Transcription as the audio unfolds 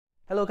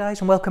Hello guys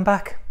and welcome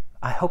back.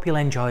 I hope you'll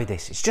enjoy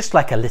this. It's just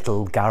like a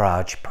little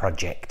garage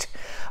project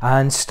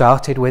and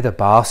started with a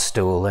bar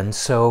stool, and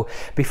so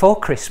before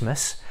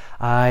Christmas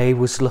I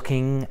was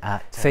looking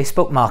at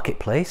Facebook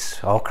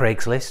Marketplace or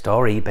Craigslist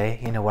or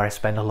eBay, you know, where I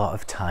spend a lot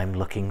of time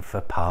looking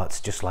for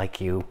parts just like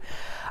you,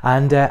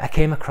 and I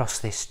came across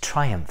this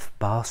Triumph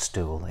bar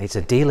stool. It's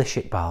a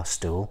dealership bar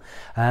stool.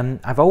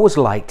 I've always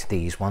liked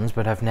these ones,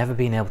 but I've never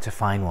been able to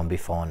find one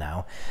before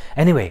now.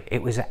 Anyway,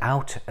 it was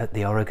out at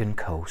the Oregon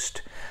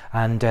coast,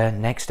 and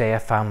next day I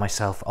found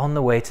myself on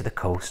the way to the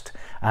coast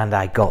and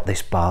I got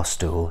this bar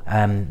stool.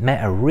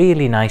 Met a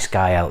really nice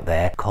guy out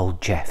there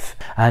called Jeff,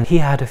 and he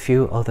had a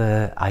few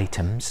other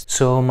items.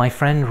 So my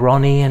friend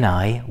Ronnie and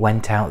I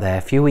went out there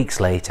a few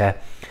weeks later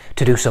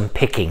to do some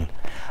picking.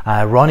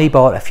 Ronnie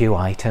bought a few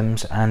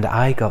items and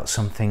I got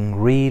something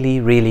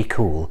really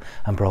cool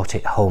and brought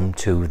it home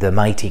to the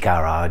mighty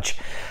garage.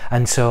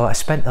 And so I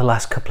spent the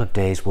last couple of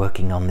days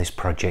working on this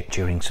project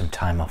during some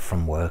time off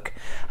from work,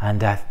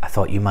 and I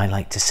thought you might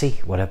like to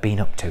see what I've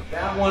been up to.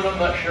 That one I'm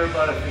not sure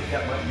about. I think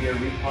that might be a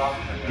repop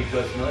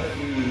because none of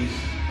these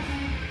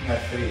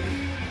have faded.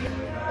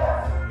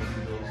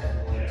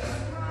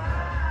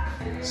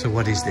 So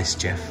what is this,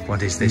 Jeff?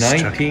 What is this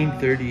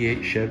 1938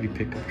 truck? Chevy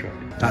pickup truck.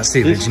 That's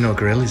the original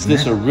grill, isn't it?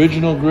 This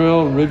original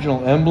grill,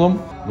 original emblem.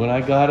 When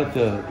I got it,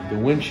 the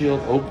windshield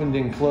opened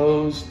and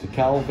closed, the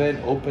cowl vent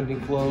opened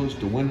and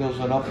closed, the windows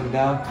went up and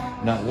down,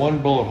 not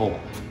one bullet hole.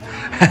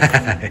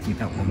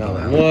 Not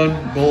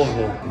one bullet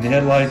hole. In the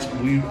headlights,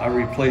 I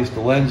replaced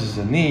the lenses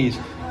and these,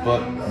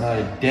 but not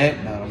a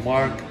dent, not a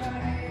mark,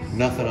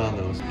 nothing on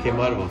those. Came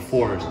out of a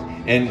forest,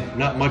 and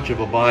not much of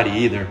a body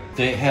either.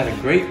 They had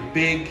a great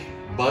big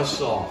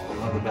buzzsaw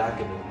on the back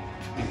of it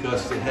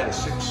because they had a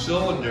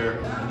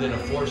 6-cylinder and then a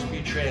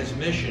 4-speed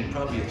transmission,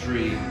 probably a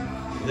 3,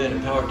 and then a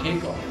power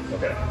takeoff.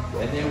 Okay.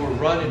 And they were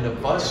running the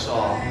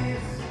buzzsaw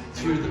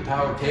through the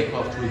power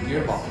takeoff to a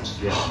gearbox.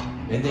 Yeah.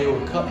 And they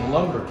were cutting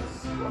lumber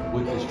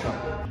with this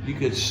truck. You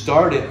could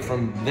start it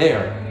from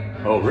there.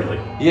 Oh, really?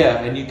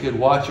 Yeah, and you could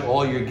watch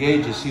all your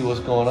gauges, see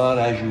what's going on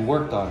as you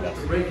worked on it.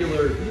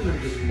 Regular, these are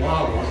just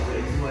models that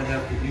you might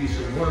have to do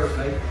some work.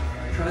 I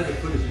tried to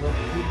put as much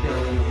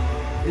detail in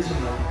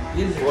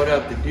what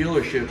up the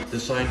dealership, the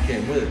sign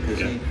came with it,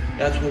 because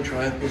that's what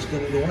Triumph was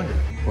going to go under.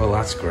 Well,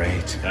 that's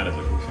great. That is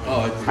a cool sign.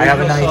 Oh, I have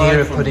an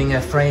idea of putting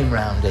a frame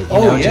round it. You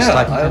know, yeah, just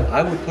like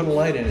I would put a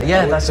light in it.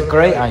 Yeah, that's a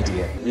great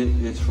idea.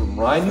 It's from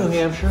Rye, New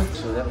Hampshire,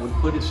 so that would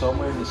put it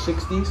somewhere in the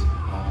 60s.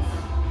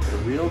 The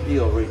real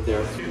deal right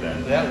there.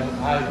 That one,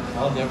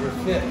 I'll never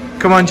fit.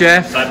 Come on,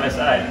 Jeff. Side by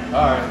side.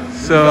 All right.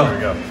 So there we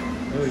go.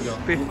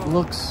 There we go. It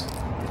looks.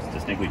 It's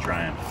distinctly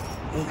Triumph.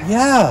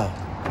 Yeah,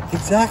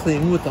 exactly.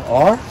 And with the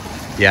R.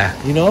 Yeah.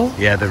 You know?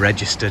 Yeah, the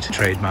registered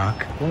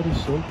trademark. That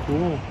is so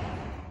cool.